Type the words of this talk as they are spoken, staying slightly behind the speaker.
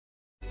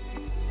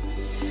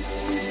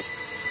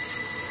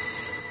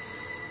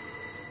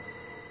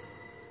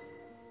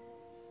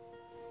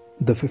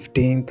The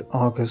 15th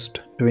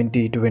August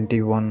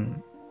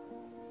 2021.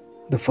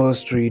 The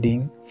first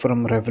reading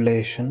from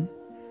Revelation,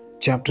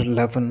 chapter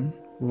 11,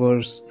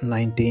 verse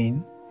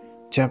 19,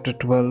 chapter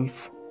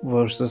 12,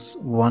 verses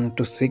 1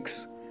 to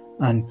 6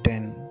 and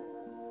 10.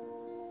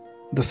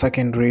 The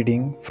second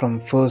reading from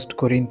 1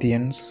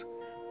 Corinthians,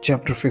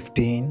 chapter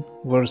 15,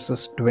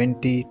 verses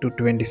 20 to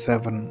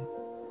 27.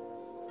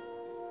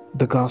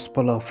 The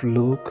Gospel of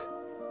Luke,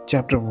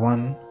 chapter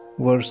 1,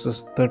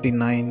 verses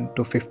 39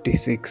 to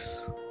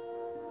 56.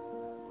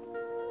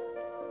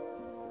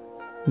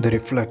 The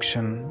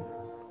reflection: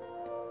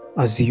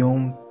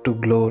 Assumed to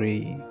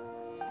glory.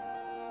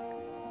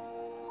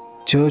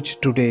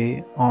 Church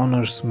today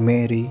honors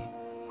Mary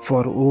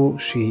for who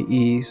she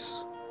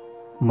is,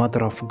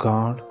 Mother of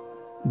God,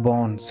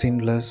 born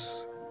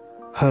sinless,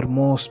 her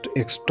most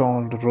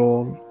extolled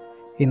role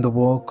in the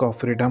work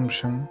of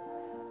redemption,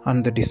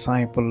 and the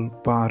disciple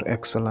par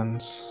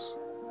excellence.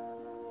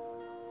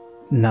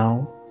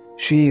 Now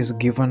she is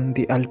given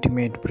the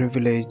ultimate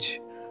privilege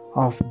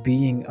of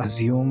being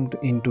assumed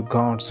into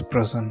God's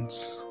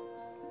presence.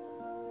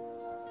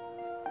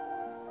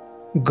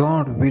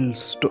 God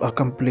wills to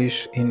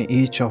accomplish in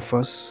each of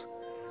us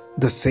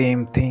the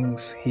same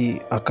things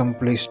He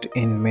accomplished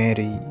in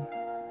Mary.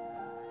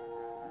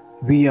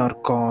 We are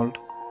called,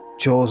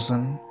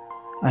 chosen,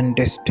 and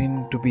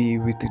destined to be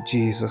with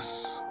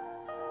Jesus.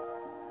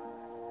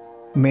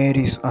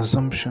 Mary's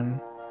assumption,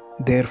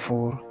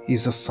 therefore,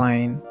 is a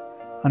sign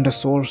and a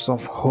source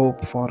of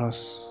hope for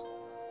us.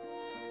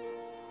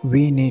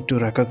 We need to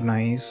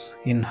recognize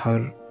in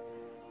her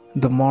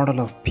the model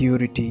of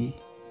purity,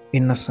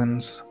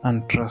 innocence,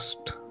 and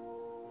trust.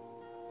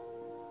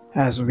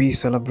 As we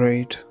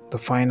celebrate the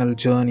final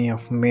journey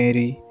of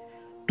Mary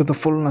to the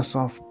fullness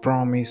of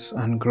promise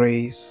and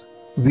grace,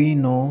 we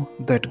know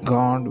that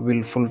God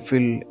will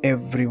fulfill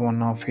every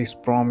one of His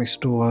promise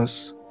to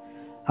us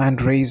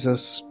and raise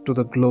us to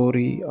the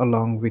glory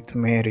along with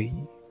Mary.